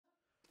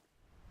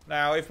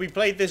Now, if we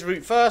played this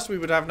route first, we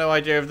would have no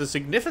idea of the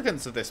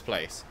significance of this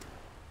place.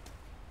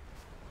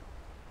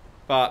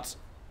 But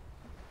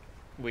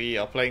we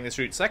are playing this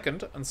route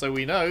second, and so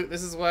we know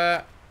this is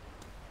where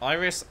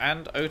Iris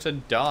and Ota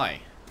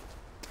die.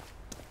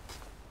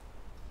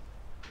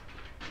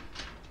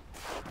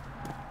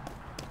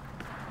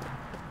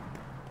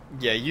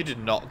 Yeah, you did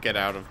not get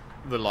out of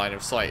the line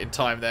of sight in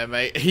time there,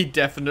 mate. He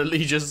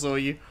definitely just saw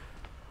you.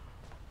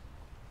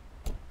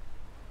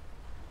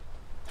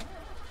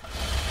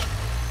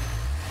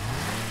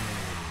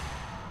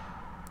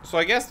 So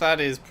I guess that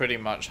is pretty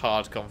much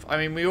hard I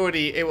mean, it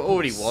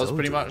already was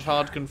pretty much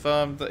hard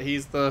confirmed that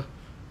he's the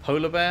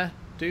polar bear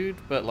dude,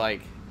 but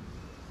like,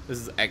 this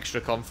is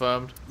extra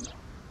confirmed.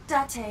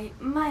 Date,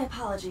 my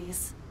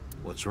apologies.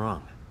 What's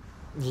wrong?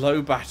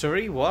 Low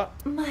battery?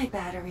 What? My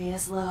battery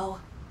is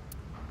low.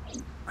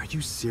 Are you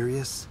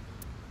serious?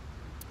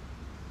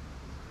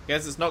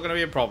 Guess it's not going to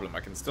be a problem. I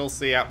can still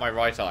see out my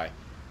right eye.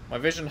 My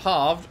vision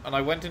halved, and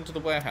I went into the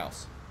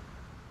warehouse.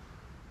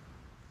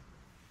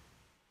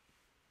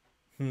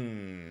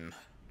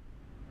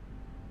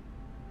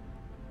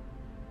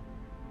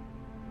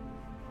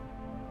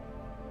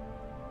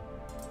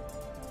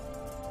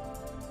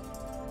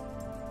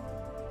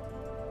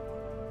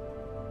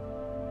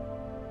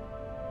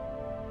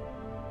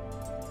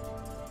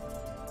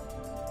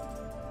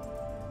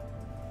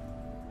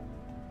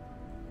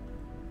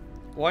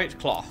 White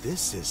cloth.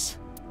 This is...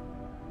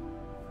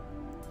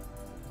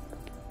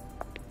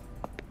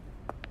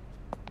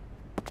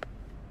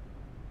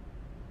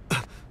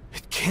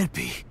 It can't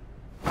be.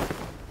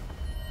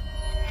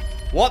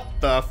 What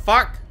the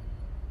fuck?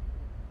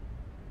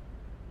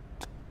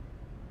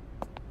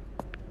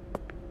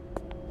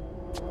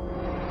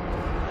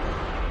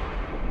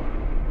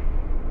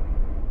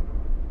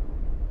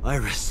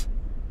 Iris.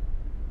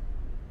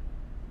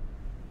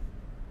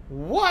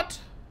 What?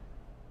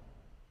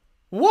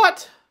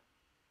 What?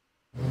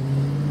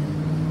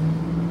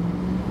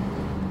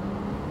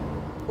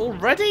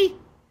 Already?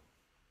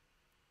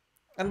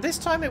 And this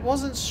time it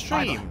wasn't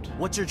streamed.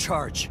 What's your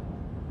charge?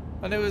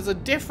 And it was a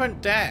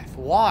different death.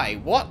 Why?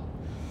 What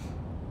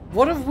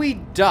have we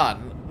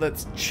done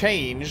that's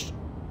changed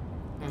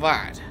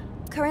that?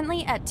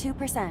 Currently at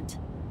 2%.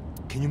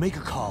 Can you make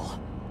a call?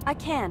 I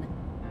can.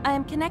 I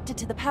am connected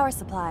to the power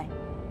supply.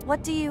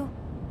 What do you...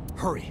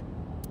 Hurry.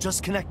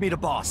 Just connect me to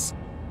boss.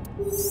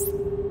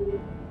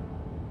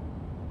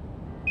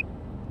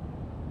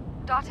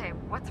 Date,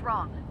 what's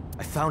wrong?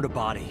 I found a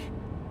body.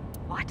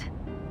 What?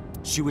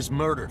 She was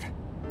murdered.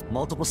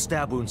 Multiple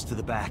stab wounds to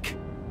the back.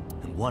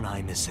 And one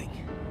eye missing.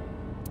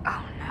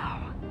 Oh no.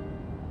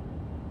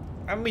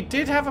 And we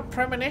did have a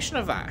premonition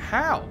of that.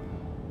 How?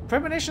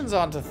 Premonitions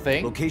aren't a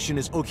thing. Location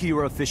is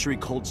Okiura Fishery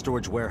Cold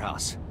Storage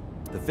Warehouse.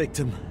 The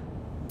victim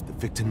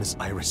is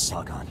Iris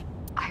Sagan.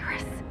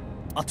 Iris?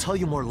 I'll tell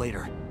you more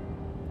later.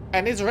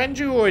 And is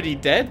Renju already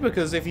dead?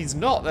 Because if he's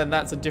not, then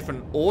that's a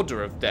different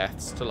order of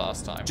deaths to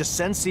last time. Just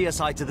send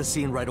CSI to the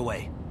scene right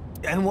away.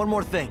 And one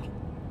more thing.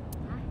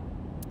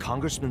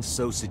 Congressman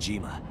So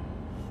Sejima.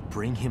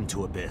 Bring him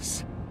to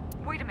Abyss.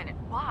 Wait a minute,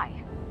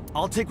 why?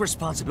 I'll take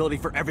responsibility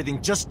for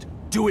everything. Just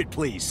do it,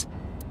 please.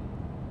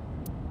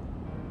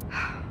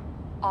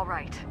 All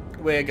right.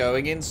 We're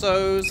going in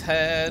So's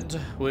head.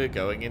 We're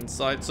going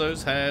inside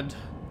So's head.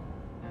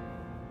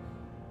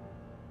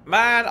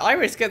 Man,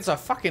 Iris gets a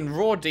fucking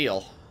raw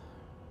deal.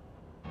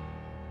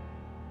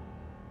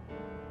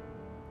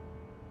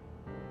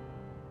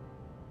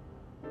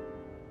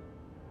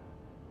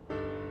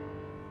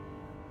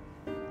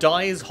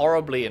 Dies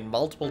horribly in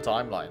multiple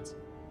timelines.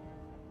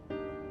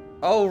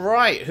 Oh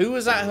right, who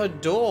was at her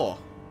door?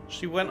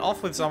 She went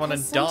off with someone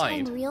and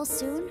died. Sometime real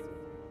soon,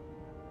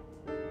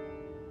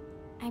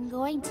 I'm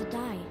going to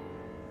die.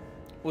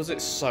 Was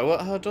it So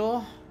at her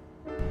door?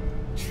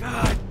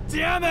 God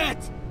damn it!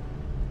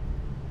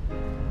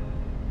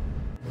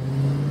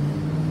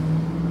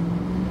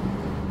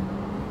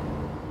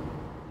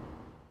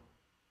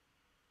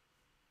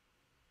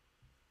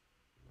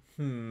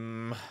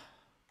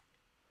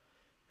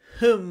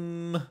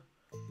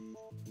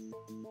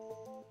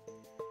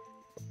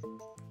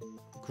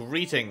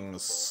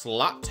 Greetings,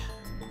 slut.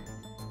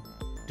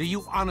 Do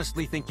you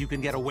honestly think you can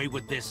get away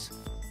with this?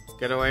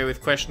 Get away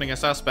with questioning a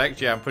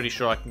suspect? Yeah, I'm pretty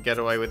sure I can get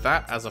away with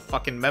that as a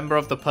fucking member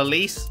of the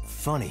police.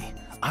 Funny,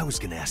 I was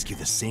gonna ask you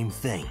the same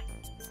thing.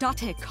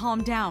 Date,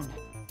 calm down.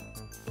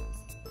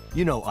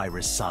 You know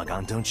Iris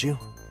Sagan, don't you?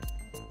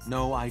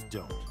 No, I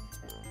don't.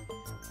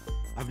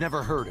 I've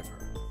never heard of her.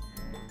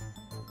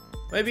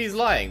 Maybe he's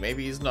lying,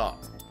 maybe he's not.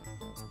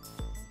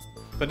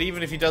 But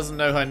even if he doesn't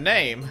know her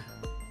name...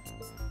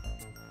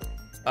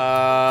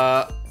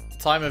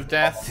 time of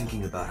death.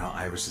 Thinking about how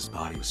Iris's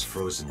body was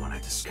frozen when I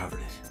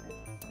discovered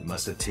it. It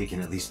must have taken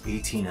at least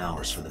 18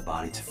 hours for the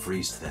body to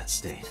freeze to that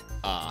state.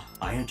 Ah.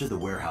 I entered the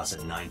warehouse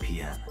at 9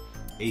 p.m.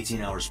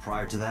 18 hours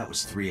prior to that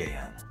was 3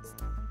 a.m.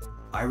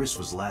 Iris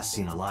was last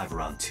seen alive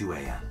around 2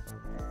 a.m.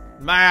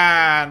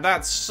 Man,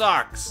 that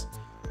sucks.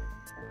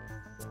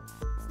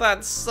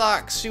 That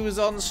sucks. She was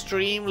on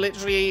stream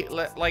literally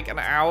like an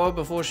hour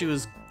before she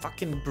was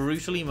fucking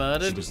brutally She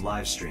murdered? was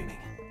live streaming,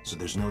 so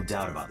there's no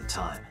doubt about the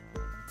time.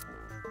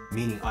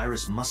 Meaning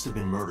Iris must have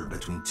been murdered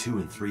between 2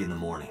 and 3 in the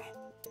morning.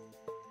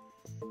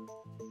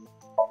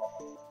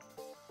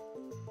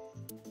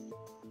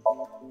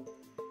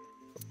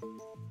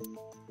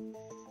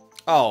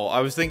 Oh, I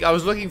was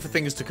looking for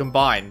things to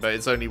combine, but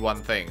it's only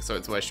one thing, so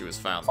it's where she was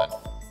found then.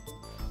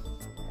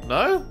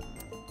 No?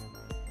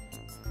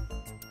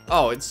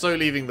 Oh, it's so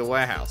leaving the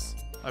warehouse.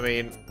 I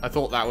mean, I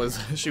thought that was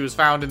she was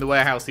found in the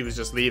warehouse, he was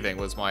just leaving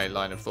was my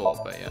line of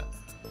thought, but yeah.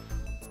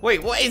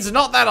 Wait, what? It's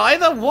not that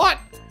either? What?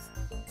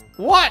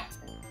 What?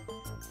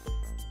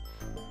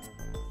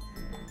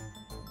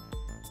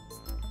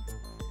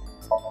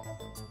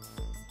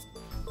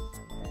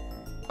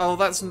 Oh,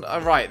 that's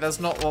right. That's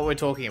not what we're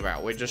talking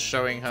about. We're just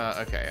showing her.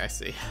 Okay, I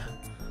see.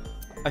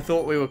 I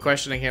thought we were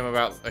questioning him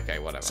about. Okay,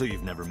 whatever. So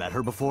you've never met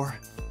her before?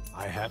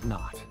 I have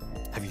not.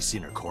 Have you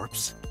seen her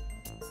corpse?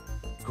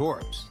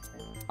 Corpse?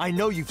 I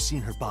know you've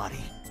seen her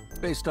body.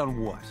 Based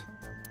on what?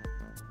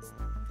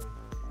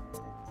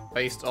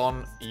 Based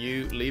on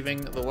you leaving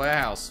the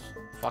warehouse,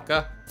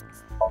 fucker.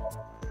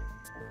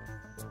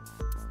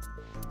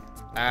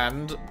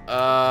 And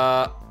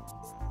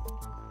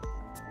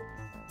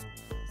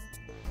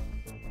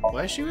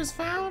where she was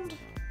found?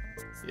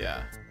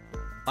 Yeah.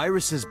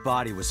 Iris's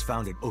body was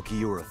found at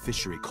Okiura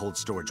Fishery Cold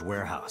Storage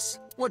Warehouse.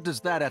 What does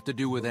that have to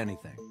do with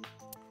anything?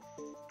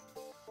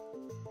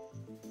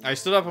 I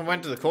stood up and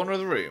went to the corner of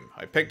the room.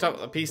 I picked up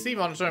a PC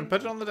monitor and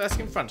put it on the desk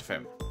in front of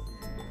him.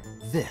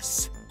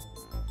 This.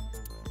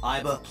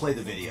 Iba, play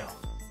the video.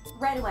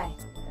 Right away.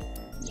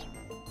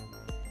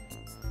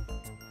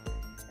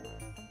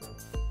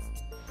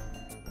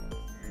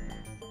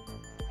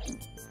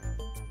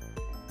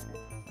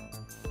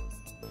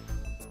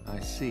 I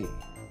see.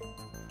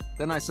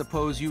 Then I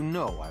suppose you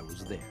know I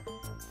was there.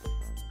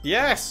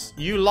 Yes,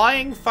 you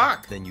lying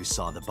fuck. Then you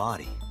saw the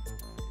body.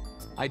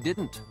 I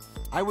didn't.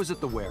 I was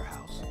at the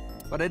warehouse,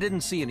 but I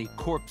didn't see any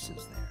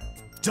corpses there.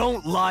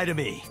 Don't lie to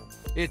me!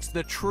 It's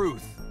the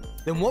truth.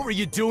 Then what were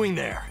you doing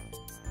there?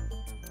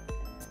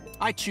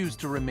 I choose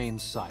to remain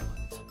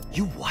silent.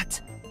 You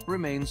what?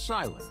 Remain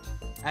silent,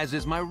 as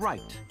is my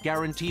right,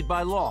 guaranteed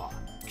by law.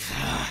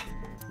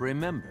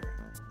 Remember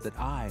that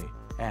I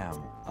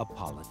am a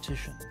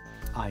politician.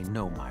 I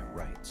know my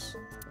rights.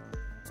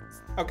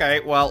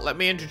 Okay, well, let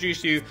me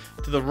introduce you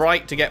to the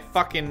right to get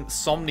fucking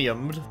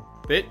somniumed,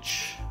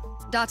 bitch.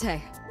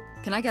 Date,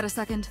 can I get a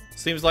second?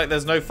 Seems like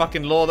there's no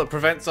fucking law that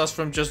prevents us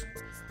from just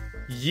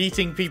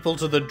yeeting people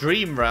to the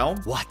dream realm.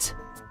 What?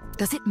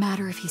 Does it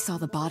matter if he saw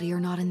the body or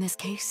not in this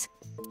case?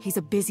 He's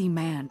a busy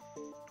man.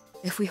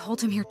 If we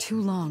hold him here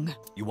too long...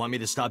 You want me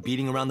to stop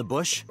beating around the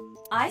bush?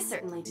 I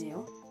certainly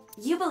do.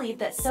 You believe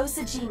that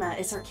Sosajima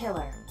is her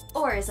killer,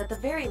 or is at the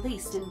very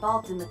least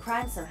involved in the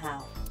crime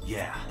somehow.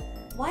 Yeah.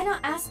 Why not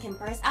ask him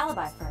for his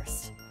alibi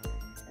first?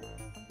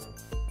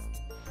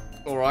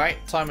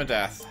 Alright, time of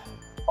death.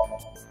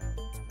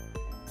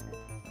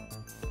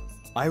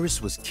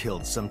 Iris was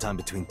killed sometime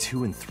between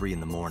 2 and 3 in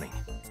the morning.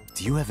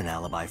 Do you have an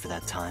alibi for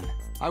that time?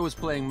 I was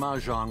playing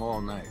mahjong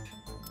all night,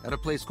 at a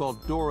place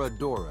called Dora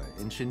Dora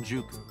in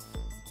Shinjuku.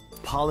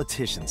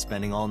 Politician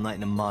spending all night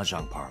in a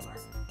mahjong parlor.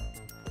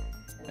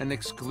 An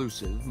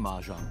exclusive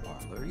mahjong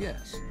parlor,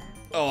 yes.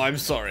 Oh, I'm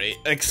sorry.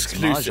 It's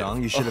Exclusive.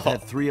 mahjong, you should have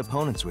had 3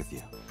 opponents with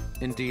you.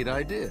 Indeed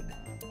I did,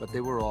 but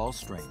they were all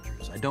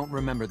strangers. I don't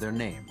remember their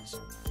names.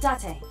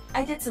 Date,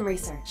 I did some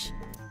research.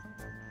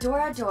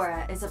 Dora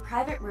Dora is a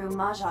private room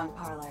mahjong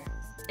parlor.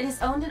 It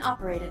is owned and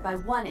operated by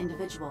one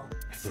individual.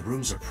 If the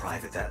rooms are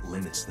private, that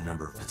limits the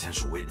number of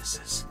potential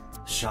witnesses.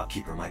 The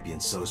shopkeeper might be in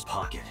So's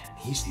pocket.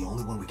 He's the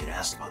only one we could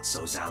ask about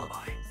So's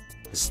alibi.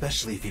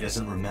 Especially if he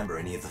doesn't remember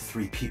any of the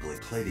 3 people he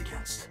played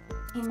against.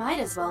 He might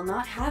as well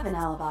not have an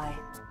alibi.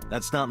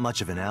 That's not much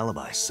of an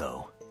alibi,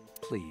 So.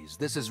 Please,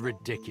 this is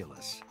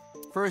ridiculous.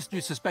 First you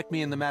suspect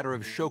me in the matter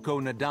of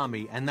Shoko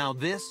Nadami, and now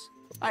this?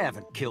 I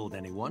haven't killed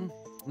anyone.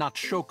 Not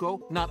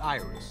Shoko, not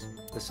Iris.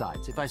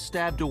 Besides, if I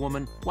stabbed a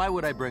woman, why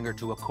would I bring her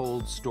to a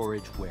cold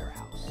storage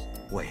warehouse?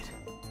 Wait.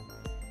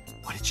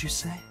 What did you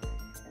say?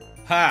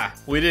 Ha!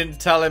 We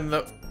didn't tell him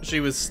that she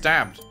was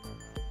stabbed.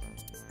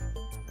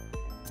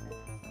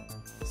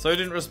 So he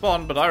didn't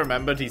respond, but I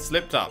remembered he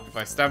slipped up if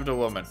I stabbed a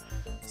woman.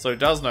 So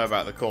does know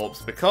about the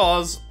corpse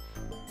because...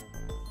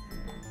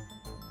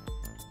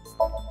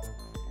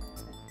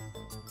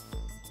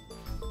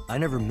 I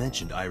never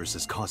mentioned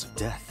Iris's cause of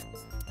death.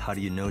 How do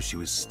you know she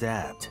was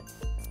stabbed?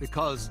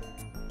 Because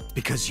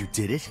you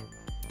did it?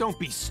 don't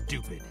be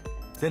stupid.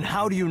 Then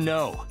how do you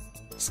know?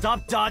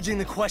 Stop dodging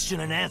the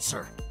question and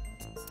answer.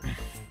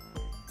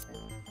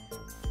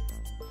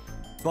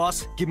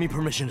 Boss, give me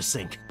permission to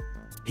sink.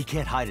 He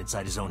can't hide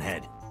inside his own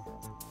head.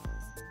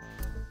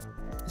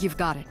 You've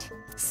got it.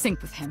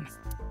 Sync with him.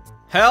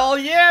 Hell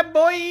yeah,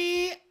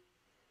 boy!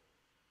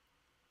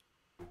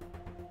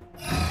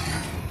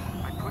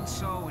 I put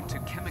So into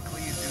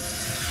chemically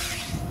induced.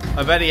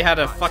 I bet he had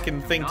a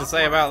fucking thing to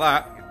say about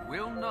that. It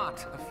will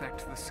not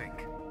affect the sink.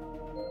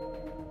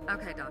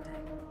 Okay, Dante.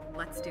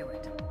 Let's do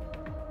it.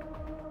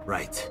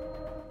 Right.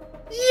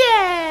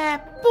 Yeah,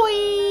 boy!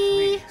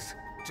 Please,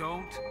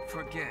 don't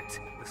forget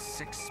the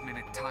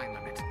 6-minute time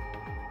limit.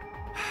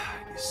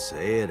 You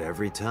say it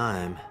every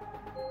time.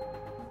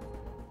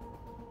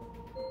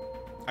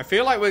 I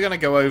feel like we're going to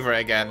go over it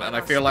again, and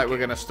I feel like we're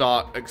going to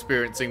start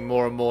experiencing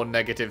more and more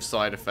negative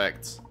side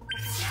effects.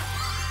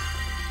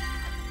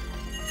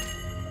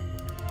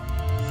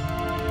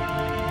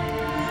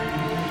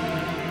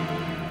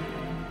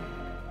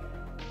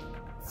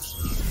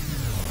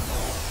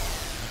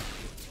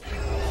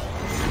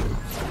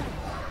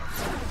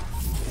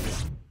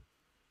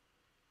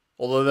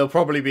 Although there'll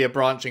probably be a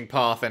branching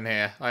path in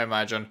here, I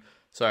imagine.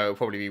 So it'll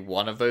probably be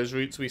one of those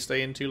routes we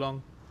stay in too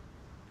long.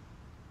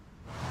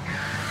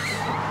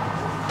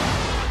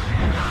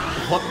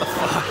 What the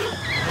fuck?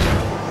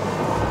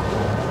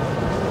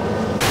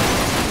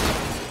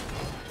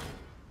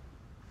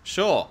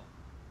 Sure.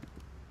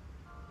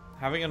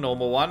 Having a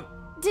normal one.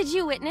 Did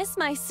you witness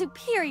my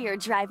superior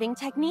driving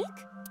technique?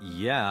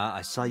 Yeah,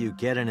 I saw you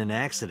get in an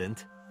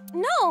accident.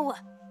 No!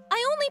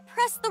 I only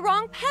pressed the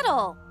wrong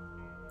pedal.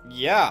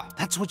 Yeah.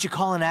 That's what you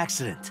call an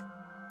accident.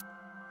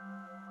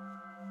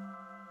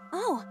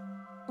 Oh,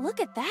 look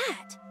at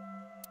that.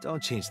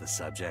 Don't change the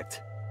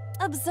subject.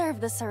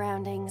 Observe the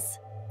surroundings.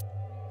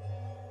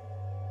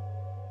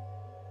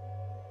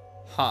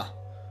 Huh.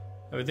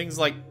 Everything's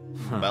like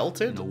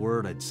melted? In a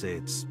word, I'd say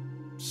it's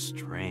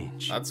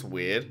strange. That's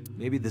weird.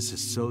 Maybe this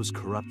is So's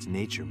corrupt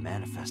nature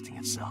manifesting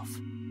itself.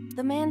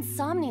 The man's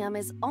Somnium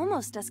is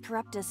almost as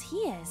corrupt as he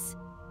is.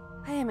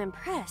 I am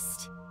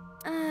impressed.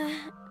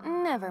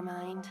 Never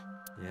mind.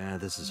 Yeah,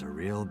 this is a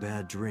real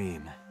bad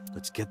dream.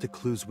 Let's get the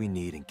clues we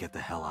need and get the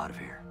hell out of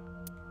here.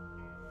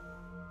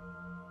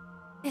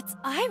 It's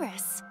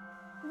Iris.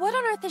 What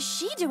on earth is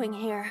she doing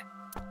here?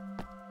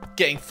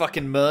 Getting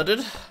fucking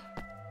murdered.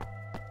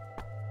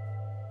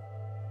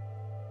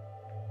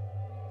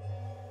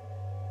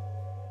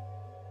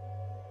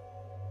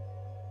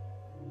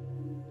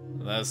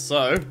 There's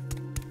So.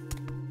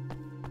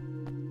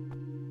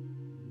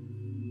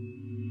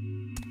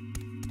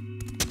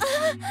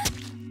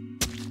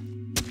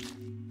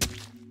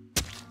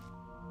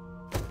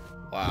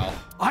 Wow.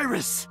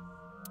 Iris!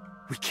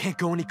 We can't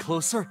go any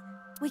closer?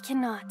 We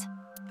cannot.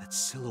 That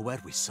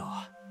silhouette we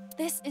saw.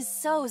 This is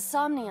So's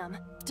Somnium.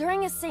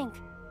 During a sync,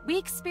 we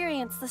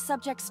experience the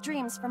subject's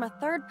dreams from a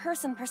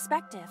third-person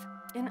perspective.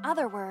 In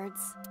other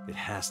words... It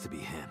has to be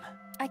him.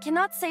 I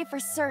cannot say for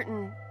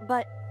certain,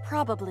 but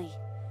probably.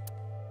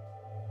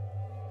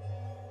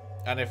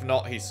 And if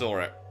not, he saw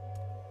it.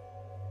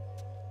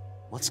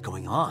 What's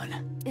going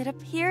on? It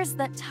appears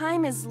that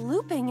time is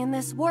looping in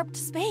this warped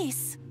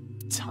space.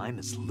 Time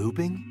is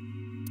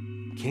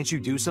looping? Can't you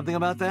do something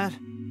about that?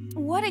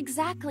 What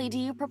exactly do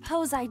you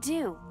propose I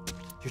do?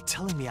 You're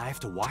telling me I have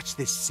to watch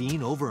this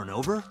scene over and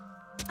over?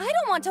 I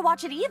don't want to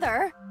watch it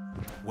either.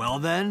 Well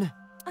then?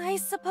 I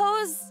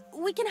suppose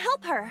we can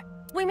help her.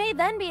 We may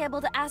then be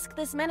able to ask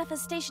this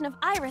manifestation of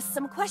Iris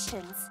some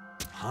questions.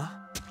 Huh?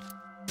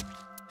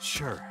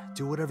 Sure,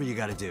 do whatever you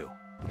gotta do.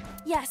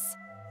 Yes,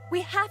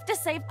 we have to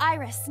save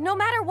Iris, no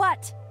matter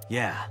what.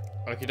 Yeah.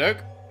 Okie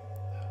doke.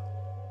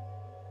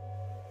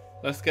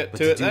 Let's get But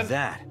to it do then.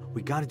 that,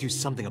 we gotta do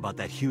something about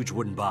that huge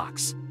wooden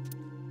box.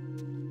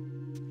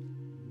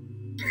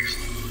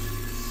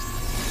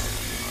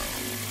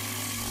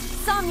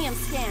 Somnium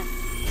scan.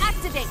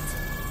 Activate.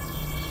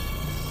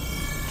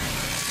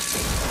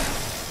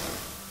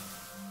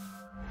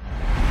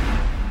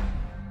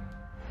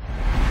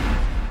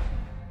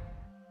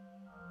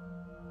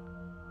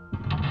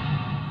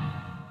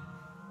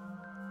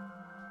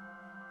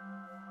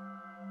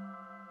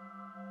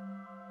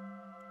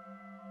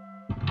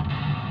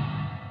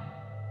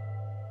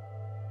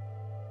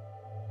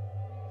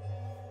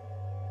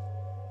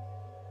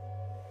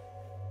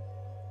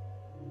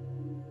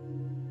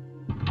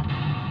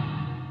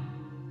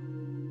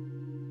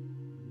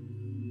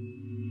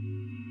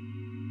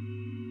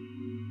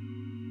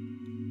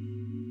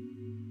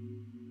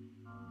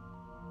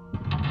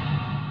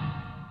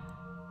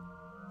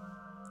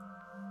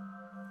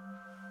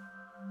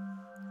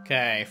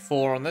 Okay,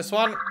 4 on this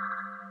one.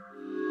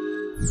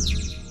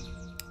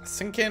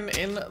 Sinking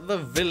in the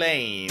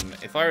villain.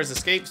 If Iris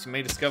escapes, you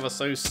may discover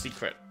So's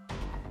secret.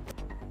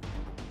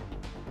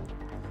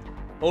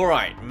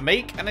 Alright,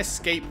 make an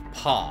escape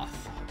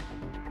path.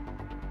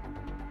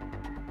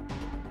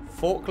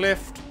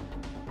 Forklift.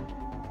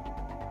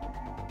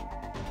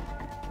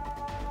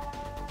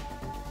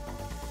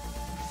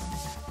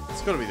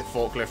 It's gotta be the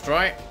forklift,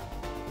 right?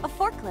 A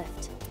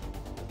forklift.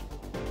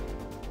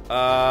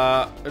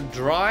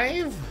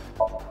 Drive?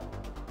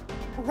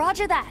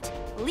 Roger that.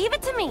 Leave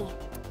it to me.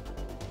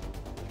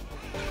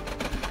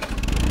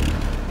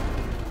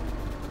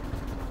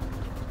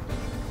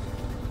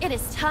 It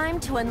is time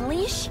to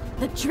unleash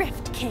the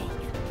Drift King.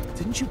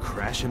 Didn't you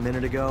crash a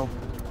minute ago?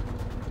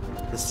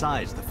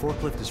 Besides, the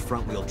forklift is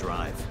front-wheel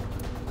drive.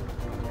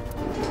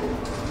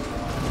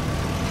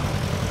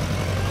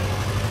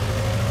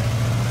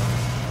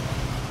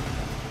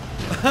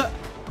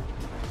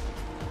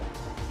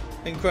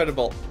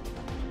 Incredible.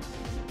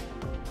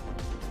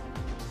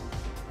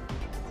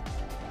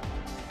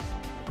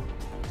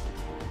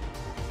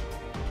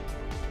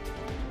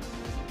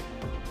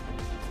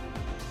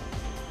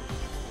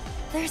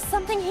 There's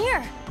something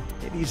here.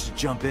 Maybe you should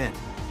jump in.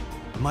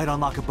 You might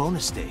unlock a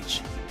bonus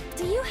stage.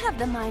 Do you have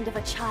the mind of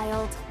a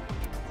child?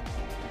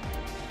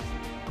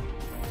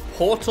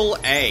 Portal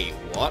A.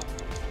 What?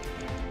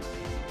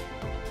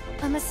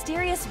 A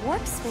mysterious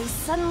warp space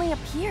suddenly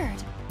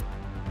appeared.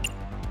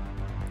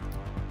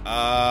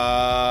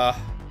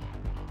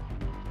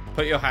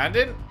 Put your hand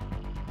in?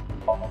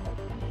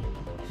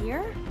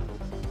 Here?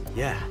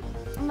 Yeah.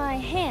 My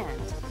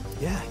hand.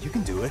 Yeah, you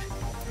can do it.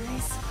 I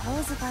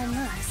suppose if I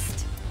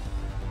must.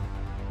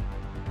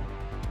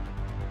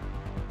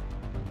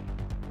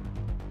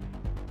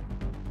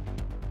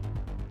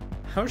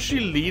 How's she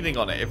leaning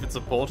on it if it's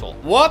a portal?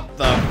 What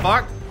the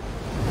fuck?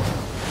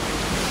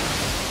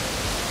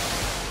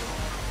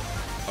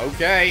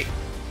 Okay.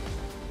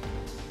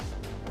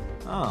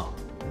 Oh,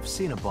 I've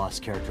seen a boss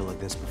character like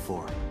this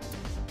before.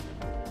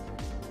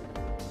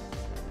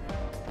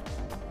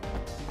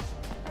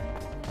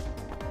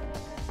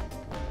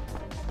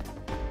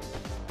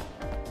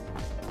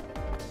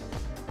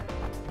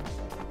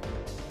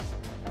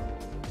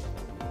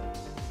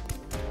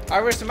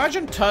 Iris,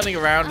 imagine turning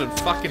around and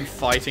fucking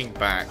fighting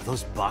back. Are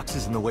those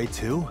boxes in the way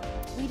too?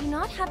 We do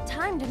not have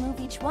time to move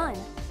each one.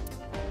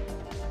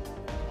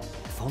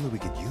 If only we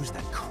could use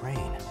that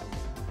crane.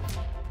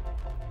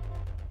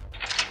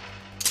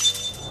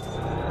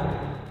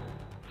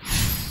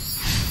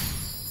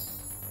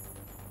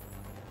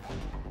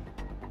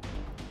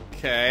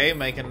 Okay,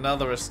 make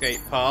another escape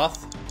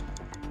path.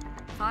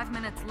 5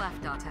 minutes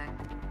left, Date.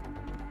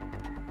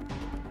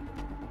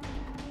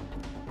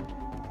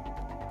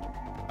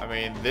 I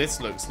mean,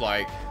 this looks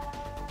like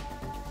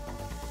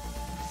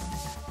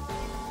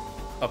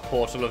a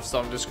portal of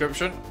some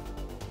description.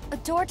 A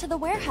door to the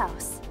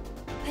warehouse.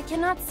 I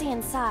cannot see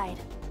inside.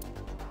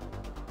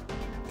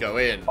 Go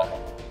in.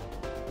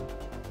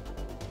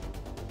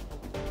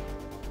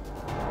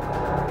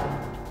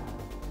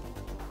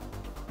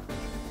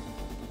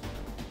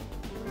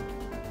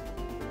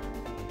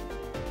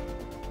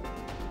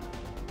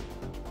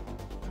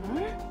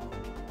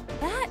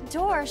 That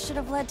door should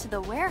have led to the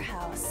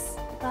warehouse,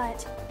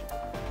 but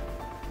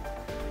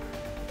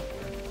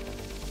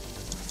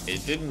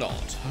It did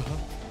not.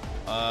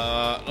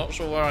 Not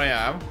sure where I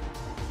am.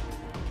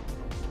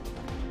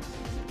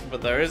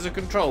 But there is a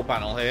control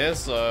panel here,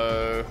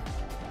 so...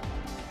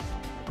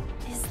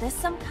 is this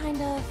some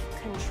kind of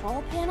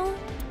control panel?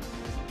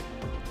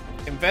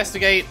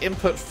 Investigate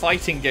input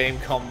fighting game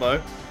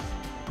combo.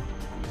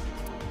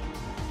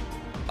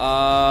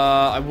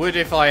 I would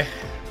if I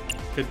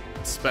could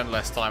spend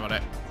less time on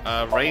it.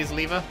 Raise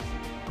lever?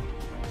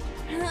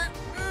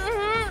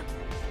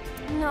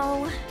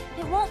 No,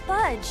 it won't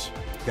budge.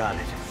 Got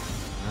it.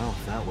 Well,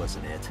 that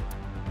wasn't it.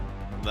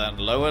 Then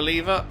lower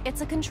lever?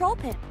 It's a control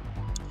pin.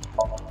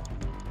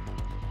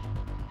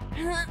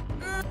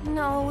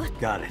 No,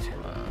 Got it.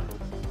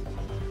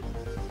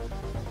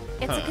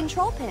 it's a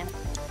control pin.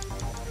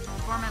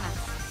 4 minutes.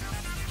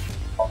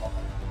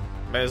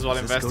 May as well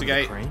Does this go to the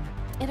investigate. crane?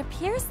 It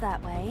appears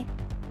that way.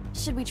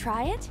 Should we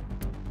try it?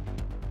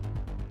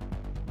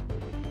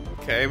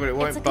 Okay, but it It's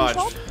won't a budge.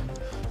 control-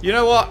 You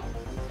know what?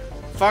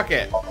 Fuck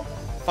it.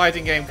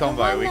 Fighting game The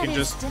combo. one We that can is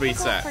just difficult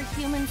reset. for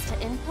humans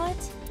to input?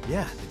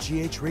 Yeah, the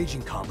GH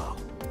raging combo.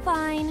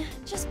 Fine,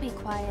 just be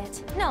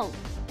quiet. No,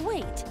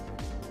 wait.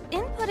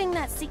 Inputting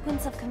that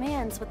sequence of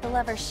commands with the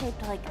lever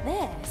shaped like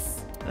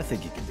this. I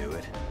think you can do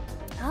it.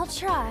 I'll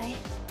try.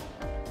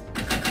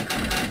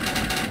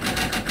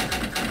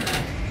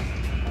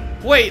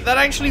 Wait, that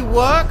actually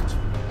worked?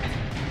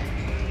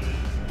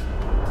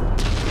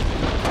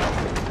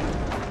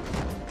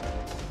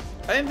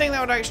 I didn't think that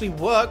would actually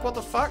work. What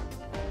the fuck?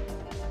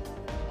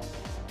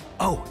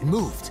 Oh, it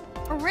moved.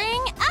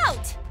 Ring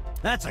out!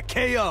 That's a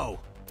KO.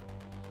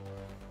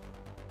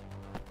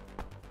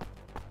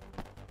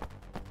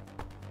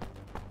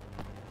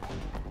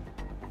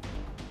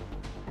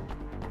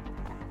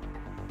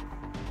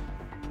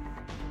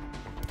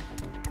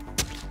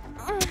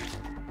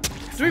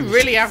 Do we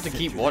really have to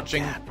keep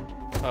watching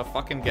her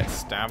fucking get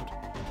stabbed?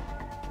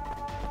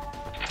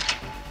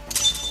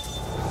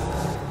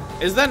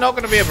 Is there not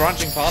going to be a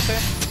branching path here?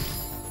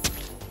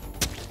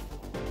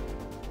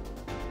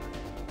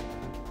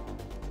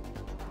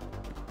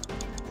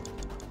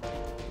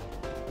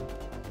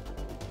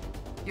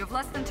 You have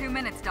less than 2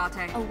 minutes,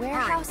 Date. A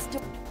warehouse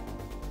door.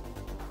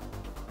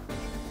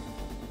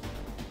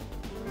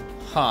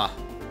 Huh.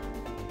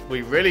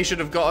 We really should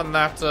have gotten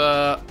that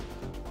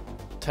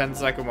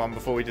 10-second one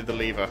before we did the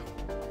lever.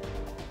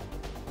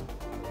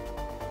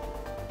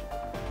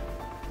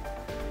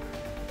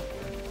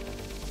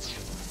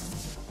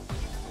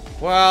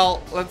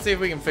 Well, let's see if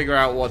we can figure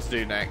out what to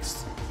do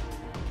next.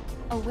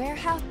 A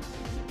warehouse.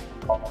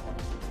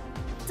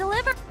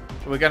 Deliver.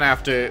 We're gonna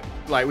have to,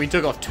 like, we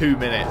took off 2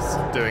 minutes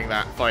doing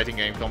that fighting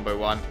game combo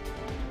one.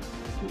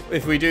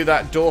 If we do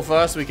that door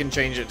first, we can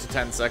change it to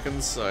 10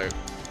 seconds, so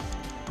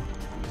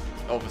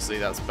obviously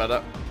that's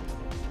better.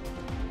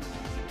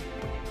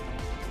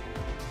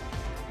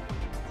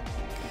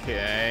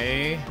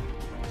 Okay.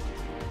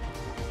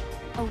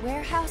 A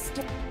warehouse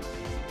door.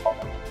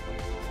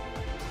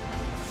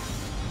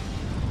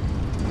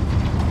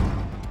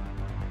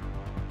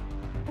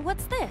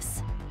 What's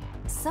this?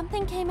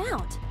 Something came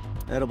out.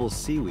 Edible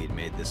seaweed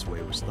made this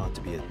way was thought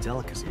to be a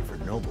delicacy for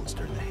nobles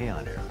during the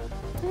Heian era.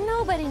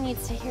 Nobody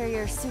needs to hear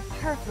your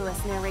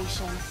superfluous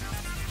narration.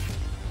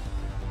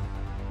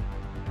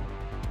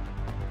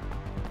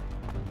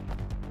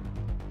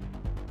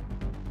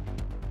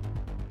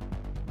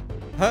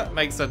 Huh,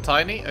 makes her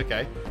tiny?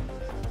 Okay.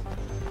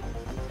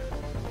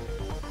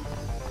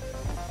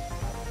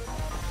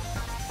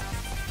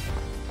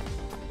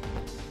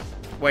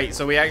 Wait,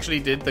 so we actually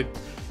did the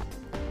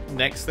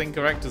next thing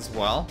correct as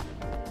well?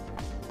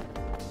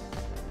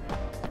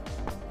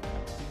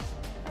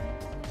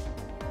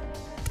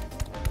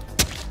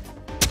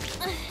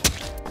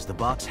 Is the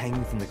box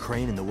hanging from the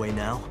crane in the way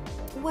now?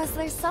 Was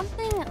there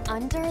something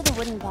under the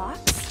wooden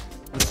box?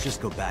 Let's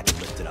just go back and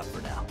lift it up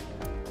for now.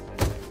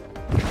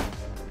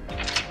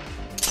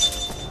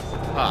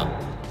 Ah.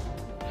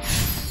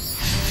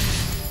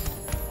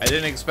 I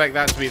didn't expect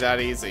that to be that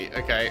easy.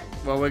 Okay,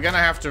 well, we're gonna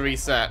have to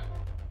reset.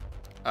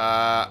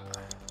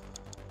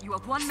 You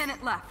have 1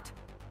 minute left.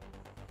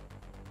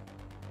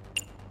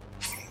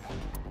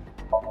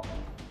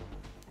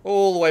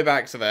 All the way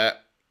back to there.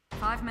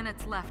 5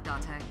 minutes left,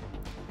 Date.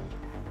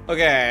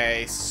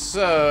 Okay,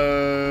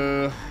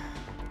 so...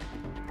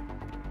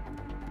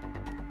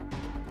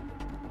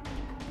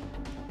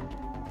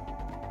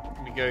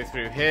 we go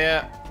through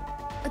here.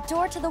 A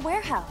door to the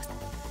warehouse.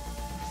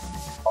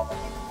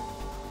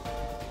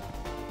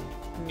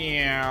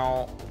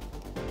 Meow.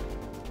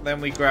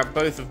 Then we grab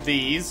both of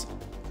these.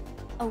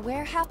 A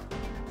warehouse.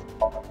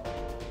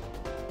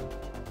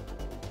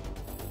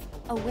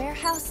 A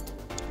warehouse.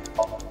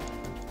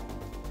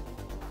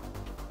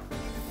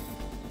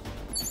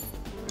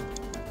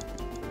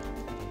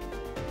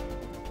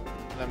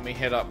 Then we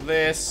hit up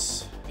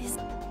this.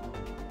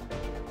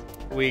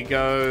 We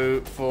go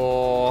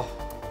for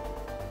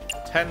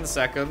 10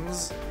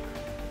 seconds.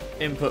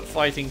 Input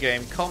fighting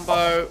game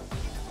combo.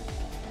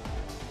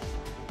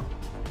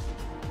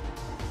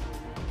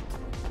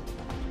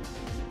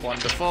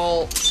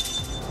 Wonderful.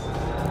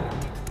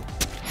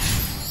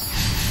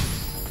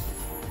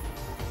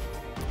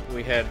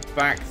 We head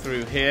back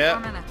through here. 4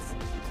 minutes.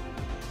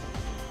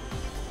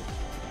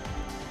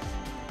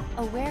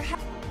 A warehouse.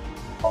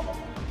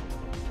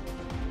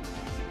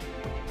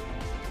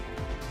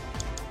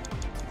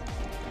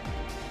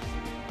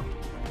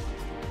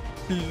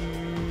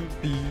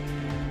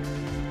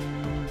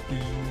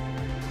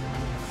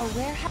 A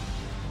warehouse.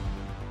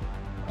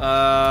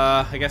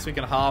 I guess we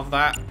can halve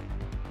that.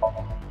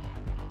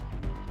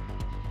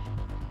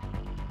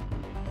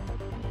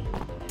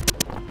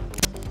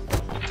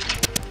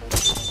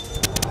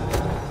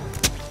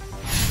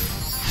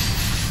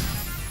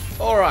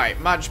 Alright,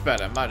 much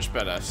better, much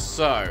better.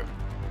 So...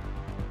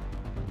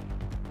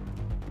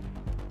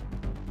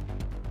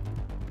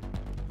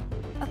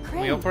 A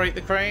crane. we operate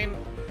the crane.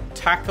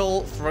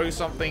 Tackle, throw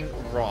something,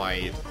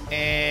 ride.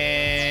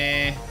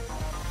 I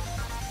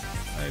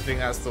don't think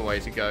that's the way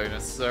to go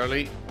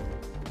necessarily.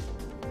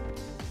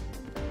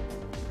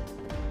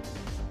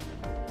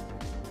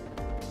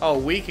 Oh,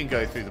 we can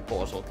go through the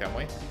portal, can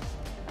we?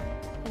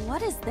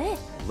 What is this?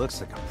 Looks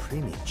like a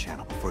premium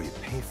channel before you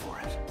pay for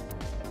it.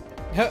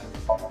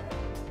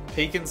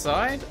 Peek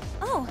inside?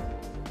 Oh,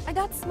 I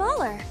got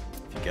smaller.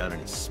 If you got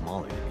any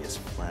smaller, you'd be as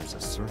flat as a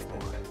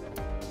surfboard.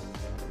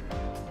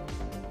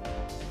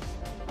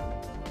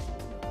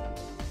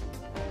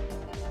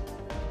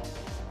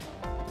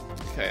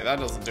 Okay, that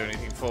doesn't do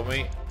anything for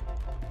me.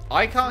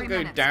 I can't 3 go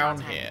minutes, down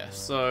Dante. here,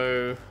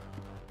 so...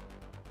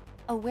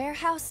 A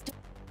warehouse.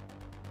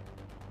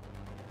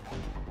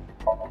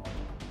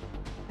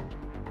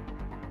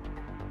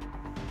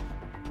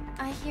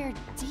 I hear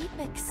deep,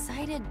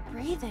 excited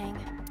breathing.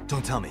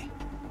 Don't tell me.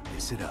 Hey,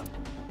 sit up.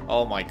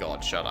 Oh my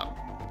god, shut up.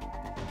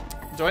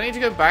 Do I need to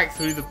go back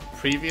through the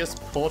previous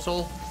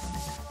portal?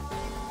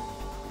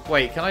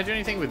 Wait, can I do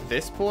anything with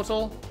this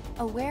portal?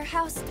 A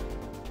warehouse.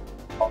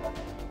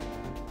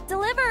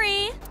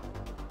 Delivery!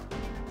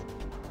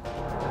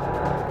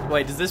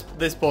 Wait, does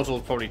this portal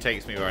probably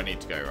takes me where I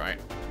need to go, right?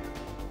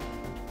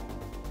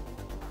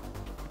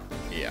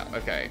 Yeah,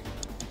 okay.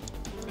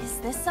 Is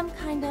this some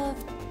kind of...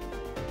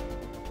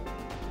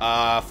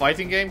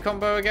 Fighting game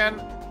combo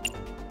again?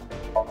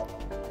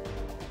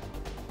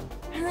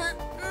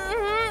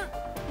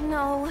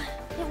 No,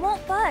 it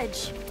won't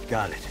budge.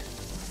 Got it.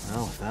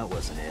 Well, if that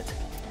wasn't it.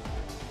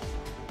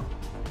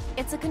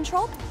 It's a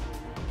control...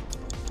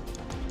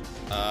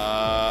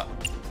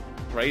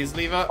 Raise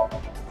lever?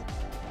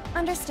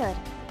 Understood.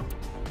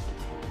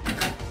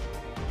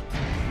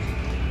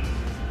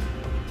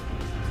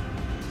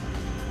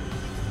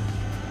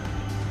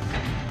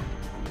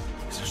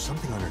 Is there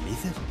something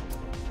underneath it?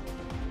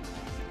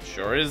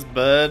 Sure is,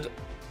 bud.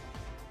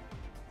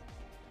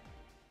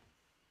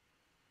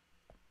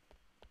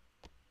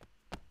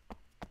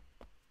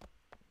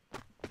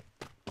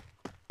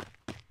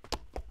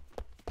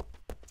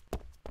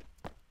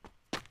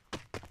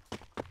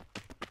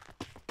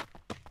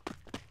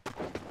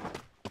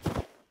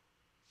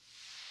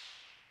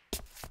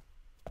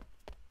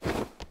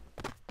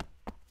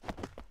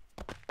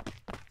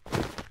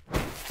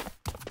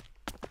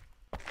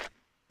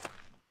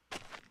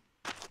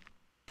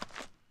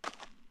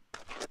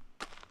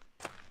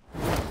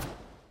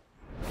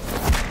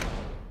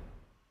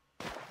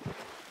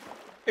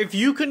 If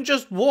you can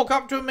just walk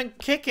up to him and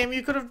kick him,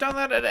 you could have done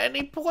that at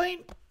any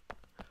point.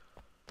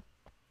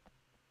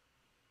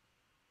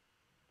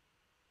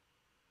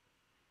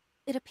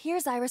 It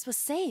appears Iris was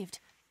saved.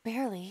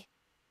 Barely.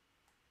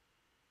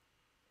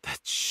 That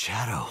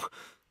shadow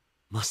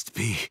must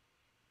be...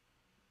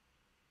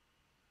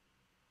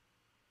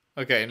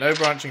 Okay, no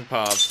branching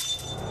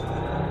paths.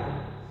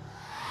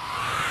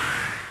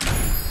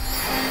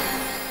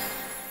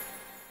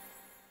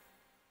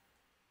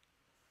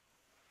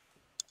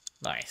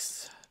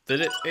 Nice.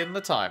 Did it in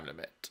the time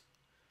limit.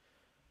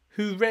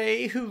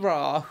 Hooray,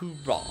 hurrah,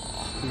 hurrah,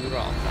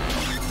 hurrah.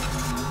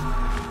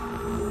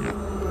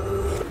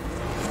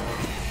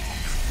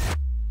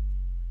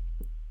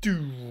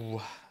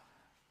 Do.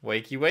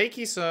 Wakey,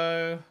 wakey,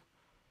 so.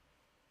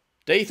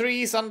 Day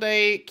 3,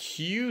 Sunday,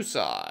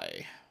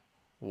 Kusai.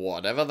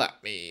 Whatever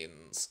that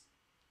means.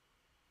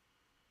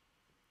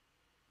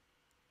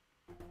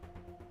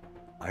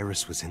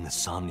 Iris was in the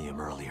Somnium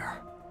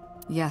earlier.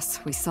 Yes,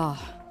 we saw.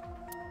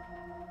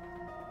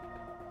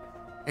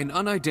 An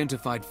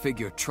unidentified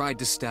figure tried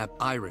to stab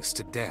Iris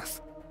to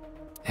death.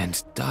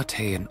 And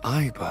Date and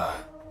Aiba...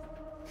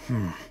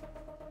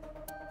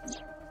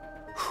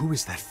 Who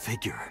is that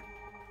figure?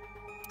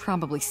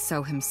 Probably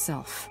So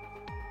himself.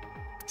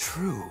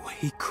 True,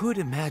 he could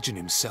imagine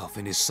himself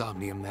in his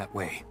Somnium that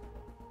way.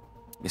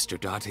 Mr.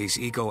 Date's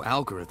ego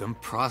algorithm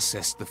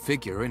processed the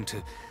figure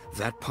into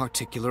that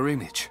particular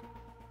image.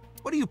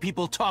 What are you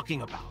people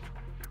talking about?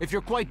 If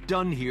you're quite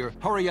done here,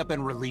 hurry up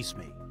and release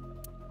me.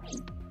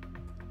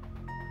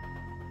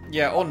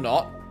 Yeah, or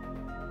not.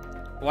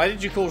 Why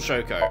did you call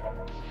Shoko?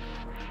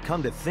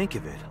 Come to think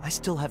of it, I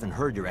still haven't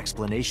heard your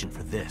explanation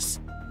for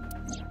this.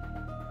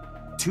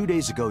 2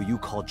 days ago, you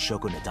called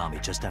Shoko Nadami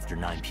just after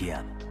 9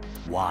 p.m.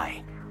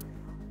 Why?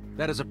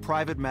 That is a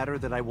private matter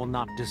that I will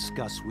not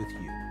discuss with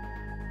you.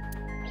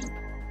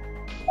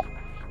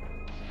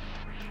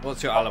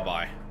 What's your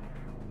alibi?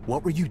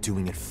 What were you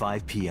doing at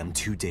 5 p.m.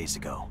 2 days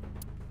ago?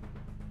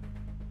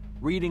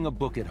 Reading a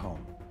book at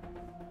home.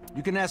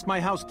 You can ask my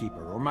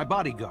housekeeper or my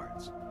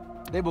bodyguards.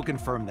 They will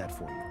confirm that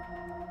for you.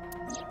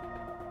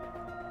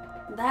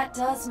 That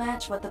does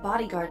match what the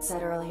bodyguard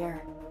said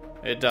earlier.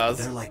 It does.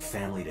 They're like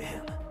family to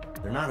him.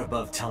 They're not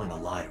above telling a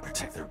lie to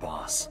protect their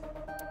boss.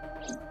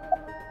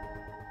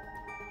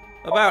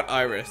 About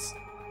Iris.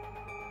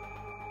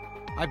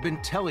 I've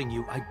been telling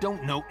you I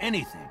don't know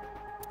anything.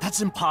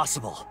 That's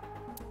impossible.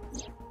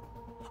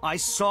 I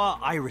saw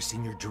Iris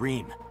in your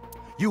dream.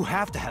 You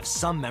have to have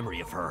some memory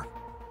of her.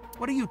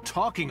 What are you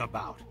talking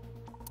about?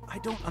 I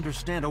don't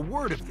understand a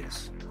word of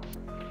this.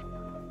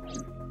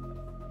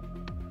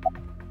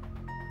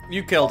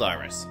 You killed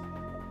Iris.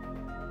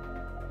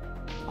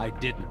 I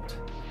didn't.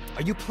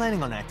 Are you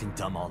planning on acting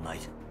dumb all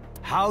night?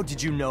 How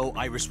did you know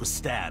Iris was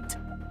stabbed?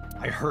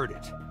 I heard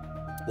it.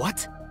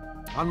 What?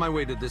 On my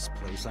way to this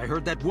place, I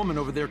heard that woman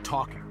over there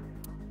talking.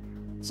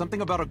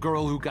 Something about a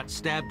girl who got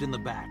stabbed in the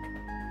back.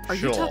 Are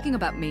you talking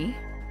about me?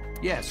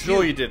 Yes,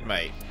 Sure you did,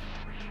 mate.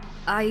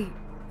 I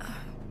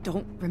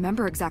don't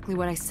remember exactly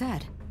what I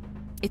said.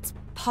 It's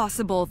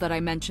possible that I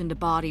mentioned a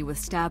body with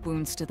stab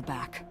wounds to the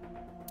back.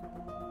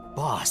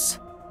 Boss.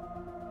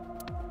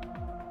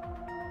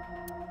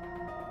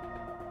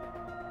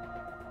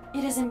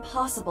 It is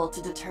impossible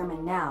to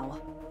determine now.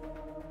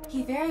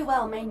 He very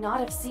well may not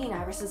have seen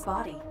Iris's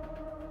body.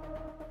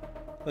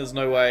 There's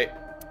no way.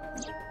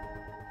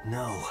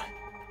 No.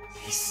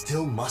 He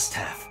still must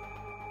have.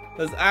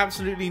 There's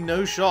absolutely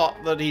no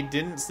shot that he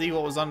didn't see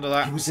what was under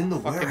that He was in the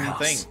fucking warehouse.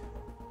 thing.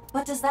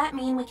 But does that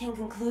mean we can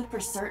conclude for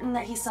certain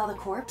that he saw the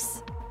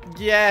corpse?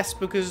 Yes,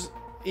 because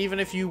even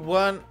if you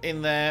weren't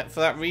in there for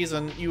that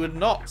reason, you would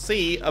not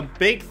see a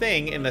big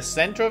thing in the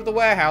center of the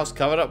warehouse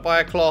covered up by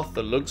a cloth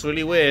that looks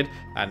really weird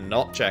and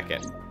not check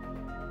it.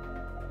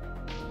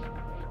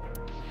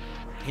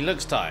 He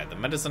looks tired. The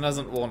medicine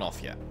hasn't worn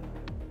off yet.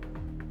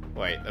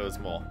 Wait, there was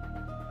more.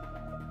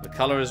 The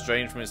color has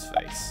drained from his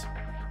face.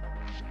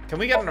 Can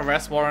we get an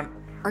arrest warrant?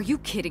 Are you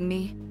kidding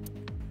me?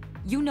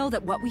 You know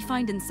that what we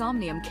find in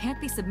Somnium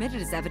can't be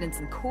submitted as evidence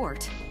in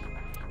court.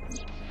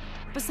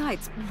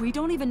 Besides, we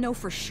don't even know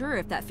for sure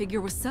if that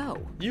figure was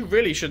so. You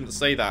really shouldn't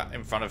say that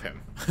in front of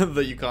him,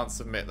 that you can't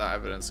submit that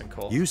evidence in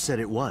court. You said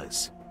it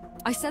was.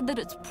 I said that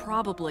it's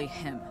probably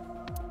him.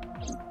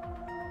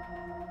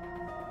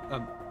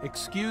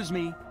 Excuse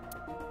me?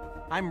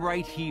 I'm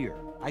right here.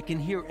 I can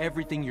hear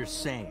everything you're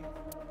saying.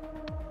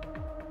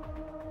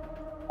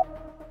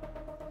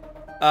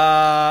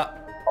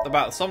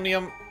 About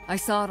Somnium. I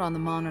saw it on the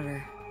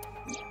monitor.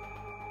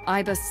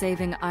 Aiba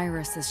saving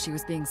Iris as she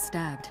was being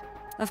stabbed.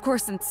 Of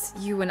course, since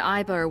you and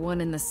Aiba are one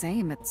and the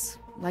same, it's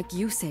like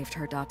you saved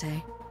her,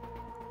 Date.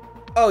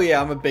 Oh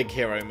yeah, I'm a big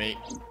hero, mate.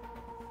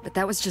 But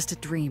that was just a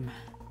dream.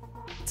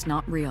 It's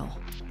not real.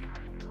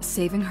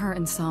 Saving her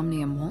in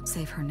Somnium won't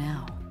save her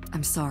now.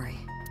 I'm sorry.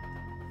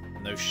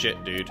 No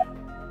shit, dude.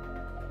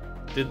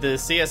 Did the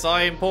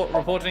CSI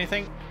report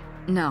anything?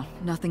 No,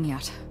 nothing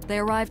yet. They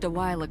arrived a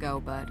while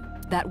ago, but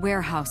that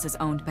warehouse is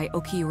owned by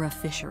Okiura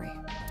Fishery.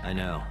 I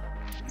know.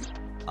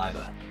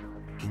 Aiba,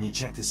 can you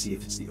check to see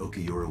if it's the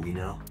Okiura we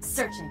know?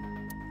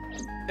 Searching.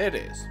 It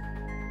is.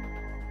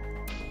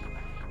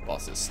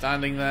 Boss is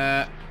standing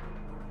there.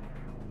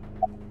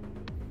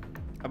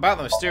 About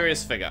the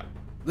mysterious figure.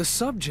 The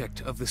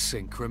subject of the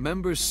sink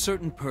remembers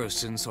certain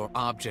persons or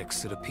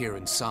objects that appear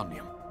in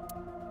Somnium.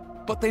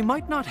 But they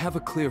might not have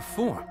a clear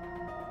form.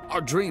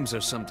 Our dreams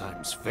are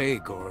sometimes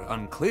vague or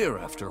unclear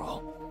after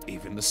all.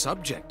 Even the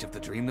subject of the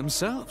dream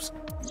themselves.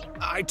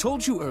 I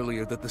told you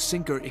earlier that the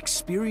sinker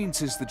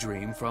experiences the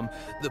dream from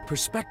the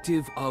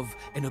perspective of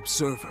an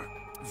observer.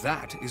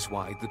 That is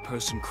why the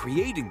person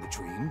creating the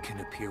dream can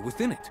appear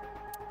within it.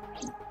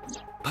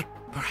 But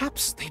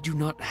perhaps they do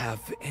not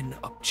have an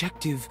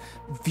objective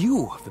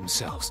view of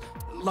themselves,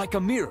 like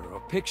a mirror or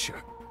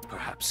picture.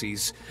 Perhaps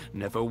he's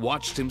never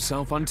watched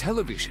himself on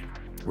television.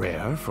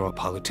 Rare for a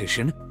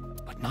politician,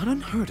 but not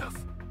unheard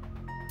of.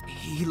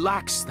 He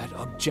lacks that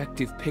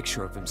objective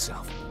picture of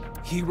himself.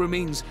 He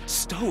remains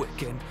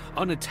stoic and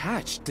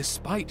unattached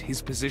despite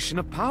his position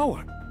of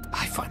power.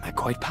 I find that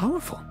quite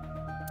powerful.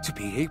 To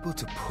be able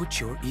to put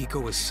your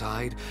ego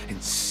aside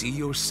and see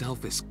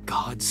yourself as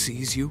God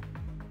sees you.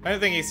 I don't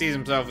think he sees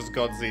himself as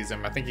God sees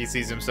him. I think he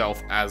sees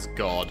himself as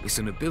God. It's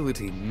an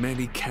ability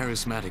many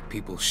charismatic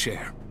people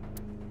share.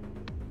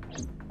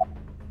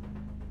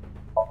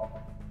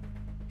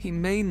 He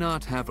may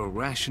not have a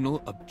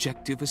rational,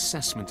 objective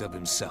assessment of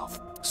himself.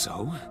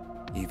 So,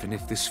 even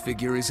if this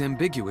figure is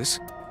ambiguous...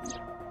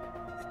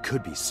 It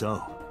could be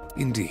so.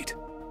 Indeed.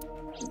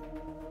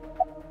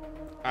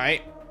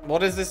 Alright,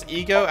 what is this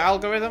ego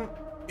algorithm?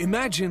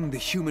 Imagine the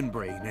human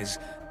brain as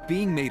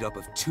being made up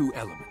of two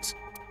elements.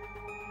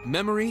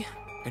 Memory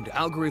and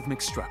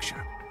algorithmic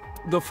structure.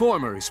 The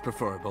former is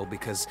preferable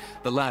because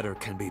the latter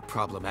can be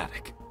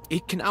problematic.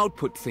 It can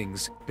output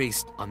things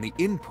based on the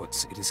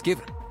inputs it is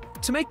given.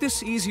 To make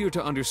this easier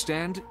to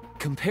understand,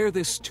 compare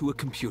this to a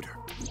computer.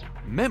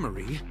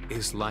 Memory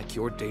is like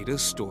your data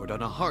stored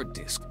on a hard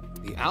disk.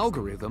 The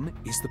algorithm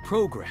is the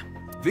program.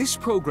 This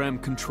program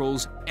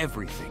controls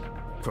everything,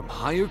 from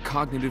higher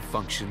cognitive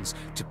functions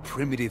to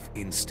primitive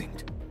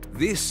instinct.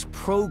 This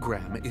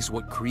program is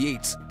what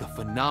creates the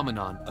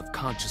phenomenon of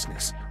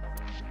consciousness.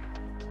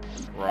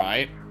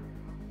 Right.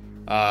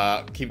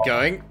 Keep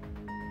going.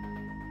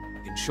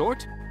 In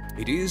short,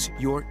 it is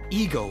your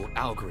ego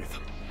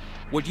algorithm.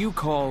 What you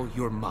call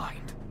your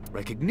mind.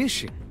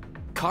 Recognition,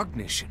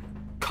 cognition,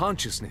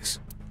 consciousness.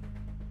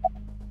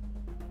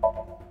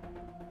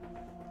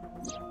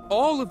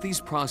 All of these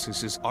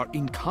processes are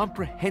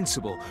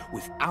incomprehensible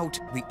without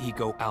the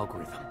ego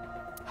algorithm.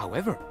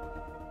 However,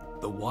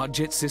 the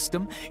Wadjet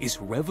system is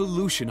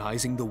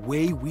revolutionizing the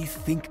way we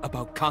think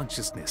about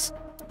consciousness.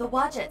 The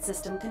Wadjet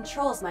system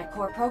controls my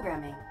core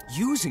programming.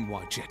 Using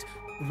Wadjet,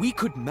 we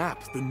could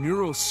map the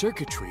neural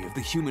circuitry of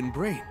the human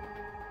brain.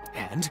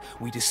 And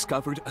we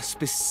discovered a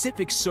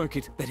specific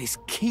circuit that is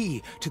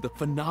key to the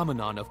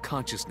phenomenon of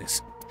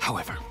consciousness.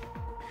 However,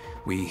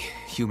 we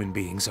human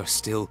beings are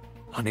still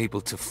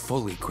unable to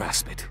fully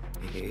grasp it.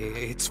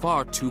 It's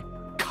far too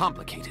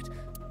complicated.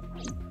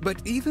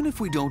 But even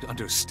if we don't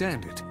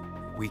understand it,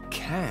 we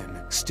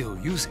can still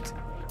use it.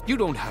 You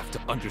don't have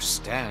to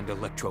understand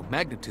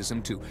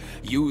electromagnetism to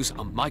use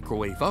a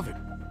microwave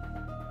oven.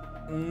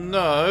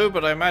 No,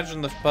 but I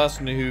imagine the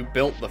person who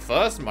built the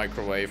first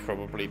microwave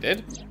probably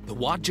did. The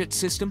Wadjet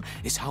system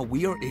is how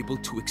we are able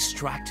to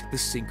extract the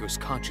sinker's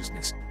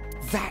consciousness.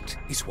 That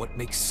is what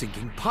makes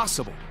syncing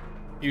possible.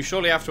 You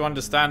surely have to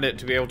understand it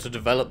to be able to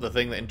develop the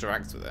thing that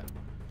interacts with it.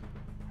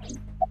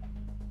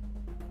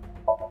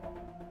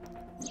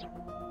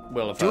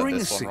 We'll have heard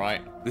this one,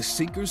 right? The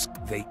sinkers,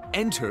 they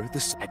enter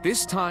this at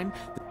this time.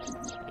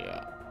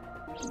 Yeah.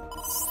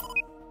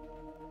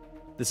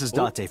 This is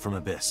Date from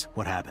Abyss.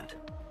 What happened?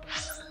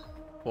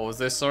 What was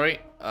this? Sorry.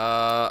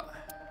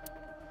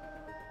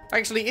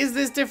 Actually, is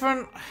this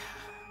different?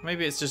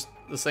 Maybe it's just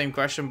the same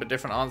question but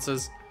different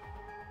answers.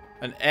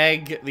 An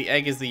egg. The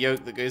egg is the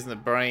yolk that goes in the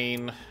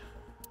brain.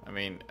 I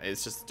mean,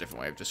 it's just a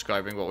different way of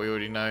describing what we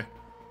already know.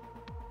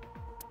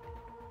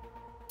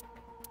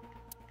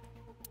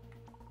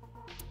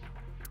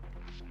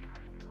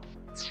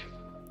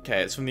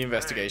 Okay, it's from the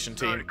investigation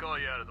team. Sorry to call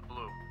you out of the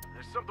blue.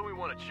 There's something we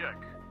want to check.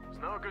 Is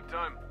now a good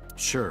time?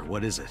 Sure,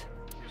 what is it?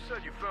 You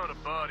said you found a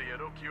body at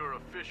Okiura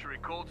Fishery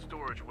Cold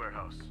Storage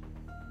Warehouse.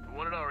 The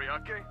one at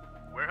Ariake?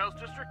 Warehouse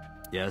District?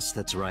 Yes,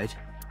 that's right.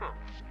 Huh.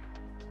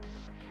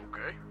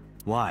 Okay.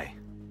 Why?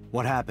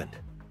 What happened?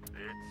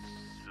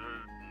 It's,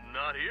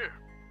 not here.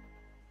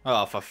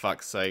 Oh, for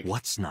fuck's sake.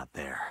 What's not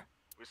there?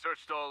 We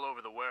searched all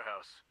over the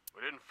warehouse.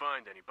 We didn't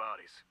find any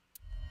bodies.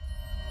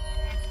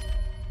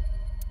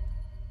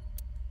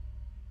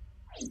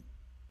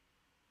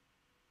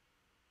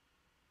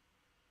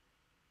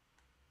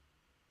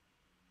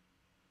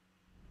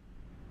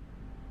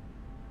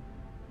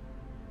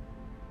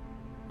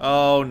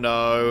 Oh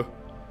no.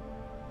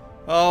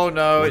 Oh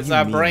no, it's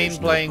our brain there's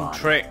no playing body?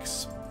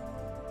 tricks.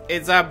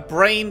 It's our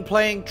brain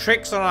playing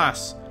tricks on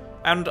us.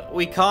 And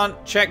we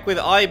can't check with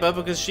Iba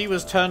because she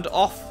was turned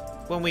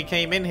off when we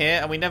came in here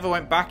and we never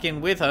went back in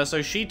with her,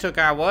 so she took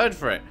our word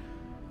for it.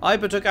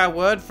 Iba took our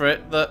word for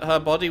it that her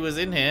body was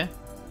in here,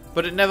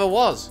 but it never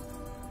was.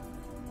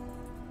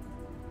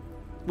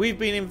 We've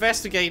been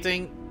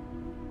investigating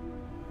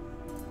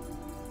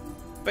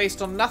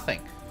based on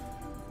nothing.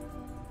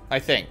 I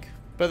think.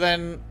 But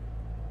then...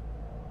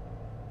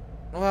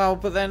 Well,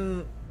 but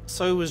then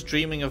So was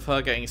dreaming of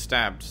her getting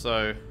stabbed,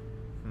 so...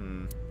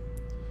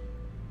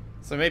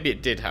 So maybe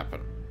it did happen.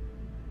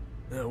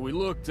 Yeah, we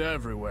looked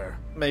everywhere.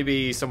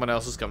 Maybe someone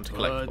else has come to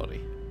collect the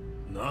body.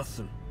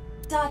 Nothing.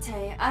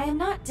 Date, I am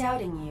not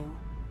doubting you.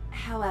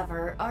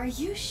 However, are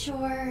you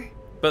sure?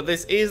 But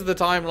this is the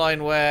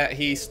timeline where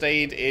he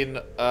stayed in,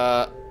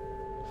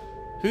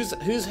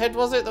 whose head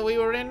was it that we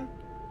were in?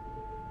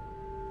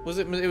 Was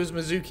it was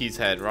Mizuki's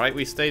head, right?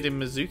 We stayed in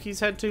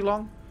Mizuki's head too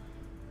long?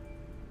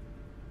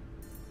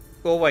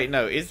 Oh wait,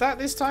 no, is that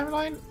this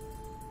timeline?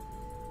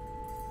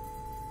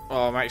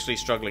 Oh, I'm actually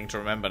struggling to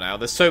remember now.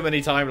 There's so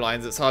many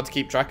timelines, it's hard to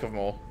keep track of them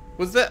all.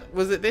 Was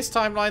it this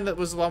timeline that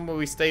was the one where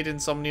we stayed in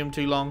Somnium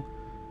too long?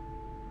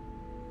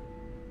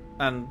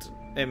 And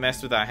it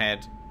messed with our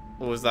head?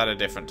 Or was that a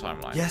different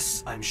timeline?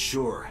 Yes, I'm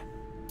sure.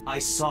 I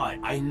saw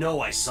it. I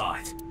know I saw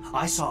it.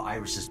 I saw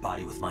Iris's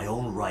body with my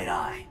own right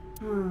eye.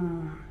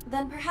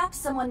 Then perhaps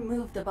someone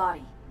moved the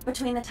body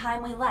between the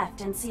time we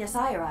left and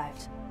CSI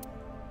arrived.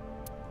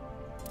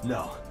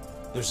 No,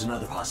 there's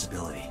another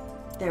possibility.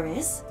 There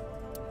is?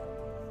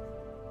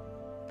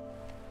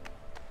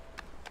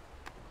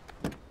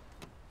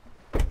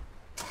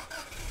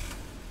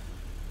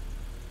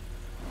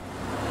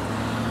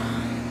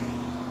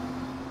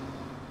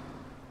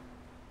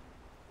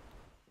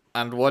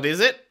 And what is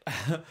it?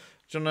 Do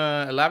you want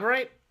to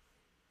elaborate?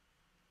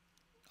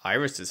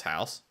 Iris's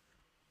house.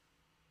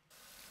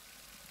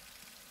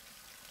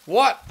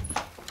 What?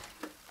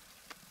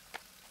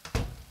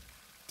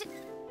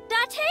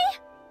 Date?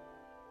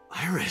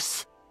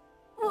 Iris!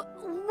 What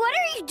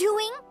are you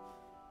doing?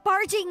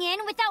 Barging in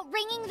without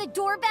ringing the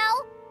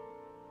doorbell?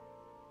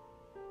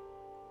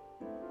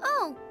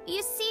 Oh,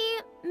 you see,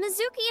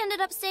 Mizuki ended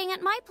up staying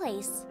at my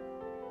place.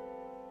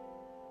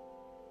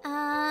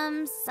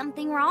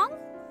 Something wrong?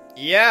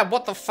 Yeah,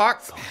 what the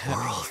fuck? The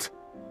world.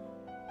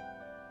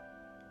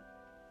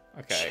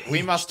 Okay, changed.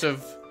 We must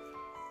have...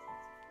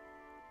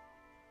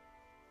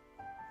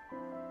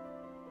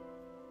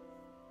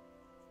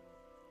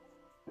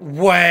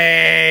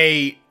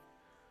 Wait!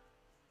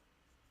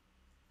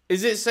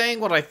 Is it saying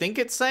what I think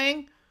it's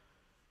saying?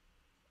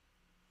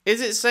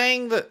 Is it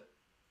saying that...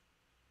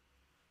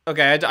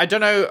 Okay, I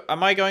don't know.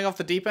 Am I going off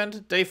the deep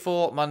end? Day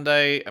 4,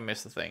 Monday. I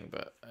missed the thing,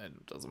 but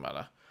it doesn't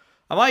matter.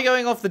 Am I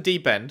going off the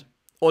deep end?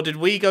 Or did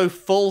we go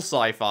full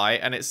sci-fi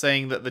and it's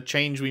saying that the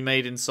change we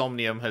made in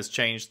Somnium has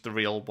changed the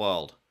real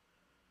world?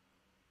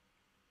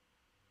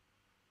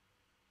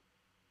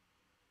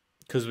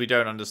 Because we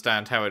don't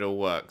understand how it all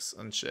works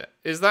and shit.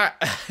 Is that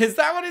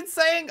what it's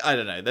saying? I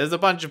don't know. There's a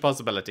bunch of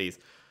possibilities.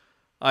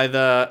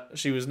 Either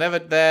she was never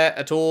there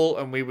at all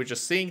and we were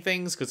just seeing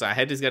things because our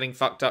head is getting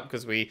fucked up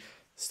because we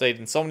stayed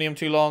in Somnium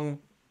too long.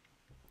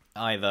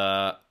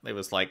 Either it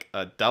was like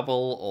a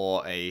double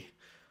or a,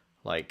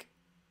 like,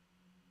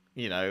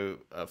 you know,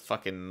 a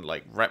fucking,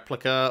 like,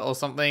 replica or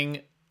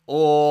something.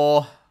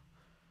 Or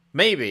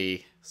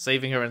maybe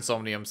saving her in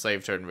Somnium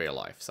saved her in real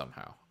life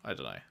somehow. I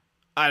don't know.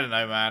 I don't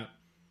know, man.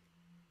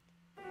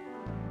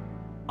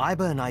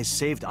 Iba and I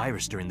saved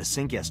Iris during the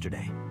sink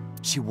yesterday.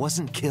 She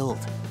wasn't killed.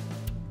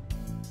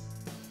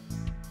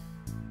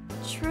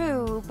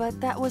 True, but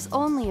that was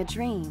only a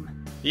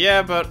dream.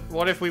 Yeah, but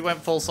what if we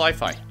went full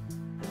sci-fi?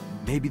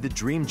 Maybe the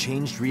dream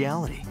changed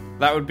reality.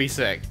 That would be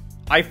sick.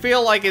 I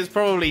feel like it's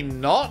probably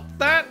not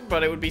that,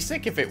 but it would be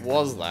sick if it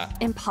was that.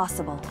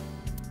 Impossible.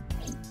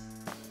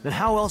 Then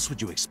how else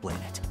would you explain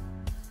it?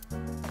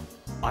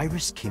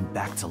 Iris came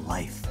back to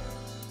life.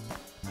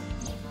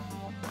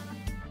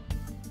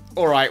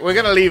 Alright, we're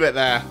gonna leave it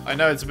there. I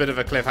know it's a bit of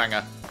a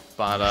cliffhanger,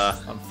 but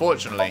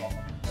unfortunately,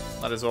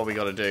 that is what we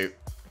gotta do.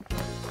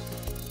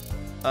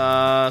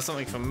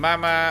 Something from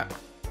Mama.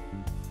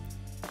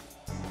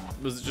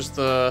 Was it just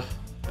the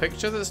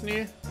picture that's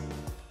new?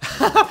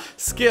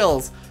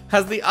 Skills.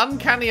 Has the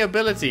uncanny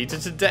ability to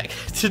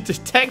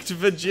detect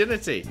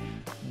virginity.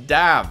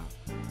 Damn.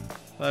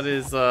 That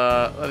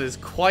is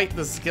quite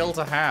the skill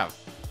to have.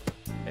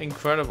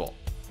 Incredible.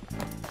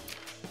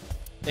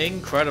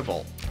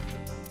 Incredible.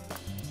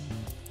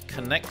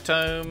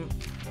 Connectome.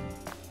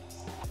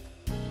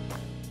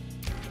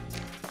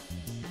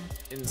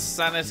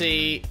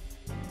 Insanity.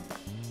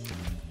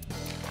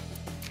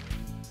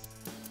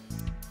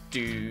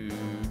 3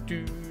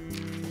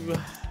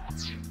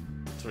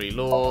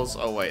 laws.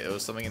 Oh wait, there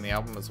was something in the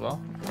album as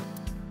well.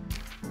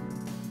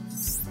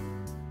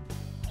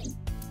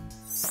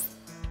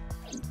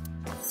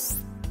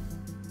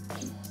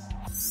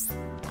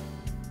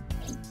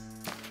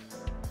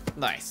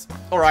 Nice.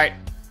 Alright,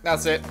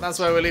 that's it. That's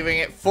where we're leaving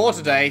it for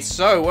today.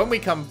 So when we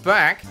come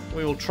back,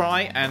 we will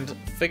try and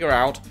figure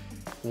out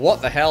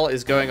what the hell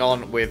is going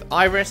on with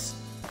Iris.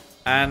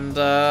 And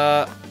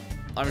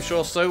I'm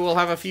sure So will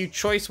have a few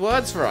choice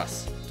words for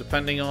us,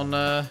 depending on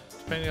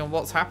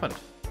what's happened.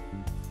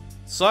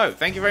 So,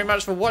 thank you very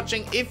much for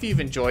watching. If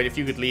you've enjoyed, if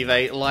you could leave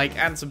a like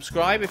and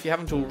subscribe if you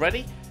haven't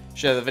already.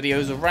 Share the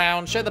videos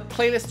around, share the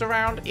playlist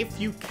around if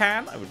you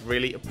can. I would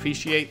really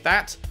appreciate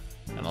that.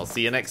 And I'll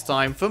see you next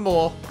time for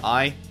more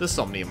the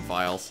Somnium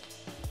Files.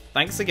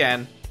 Thanks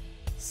again.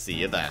 See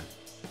you then.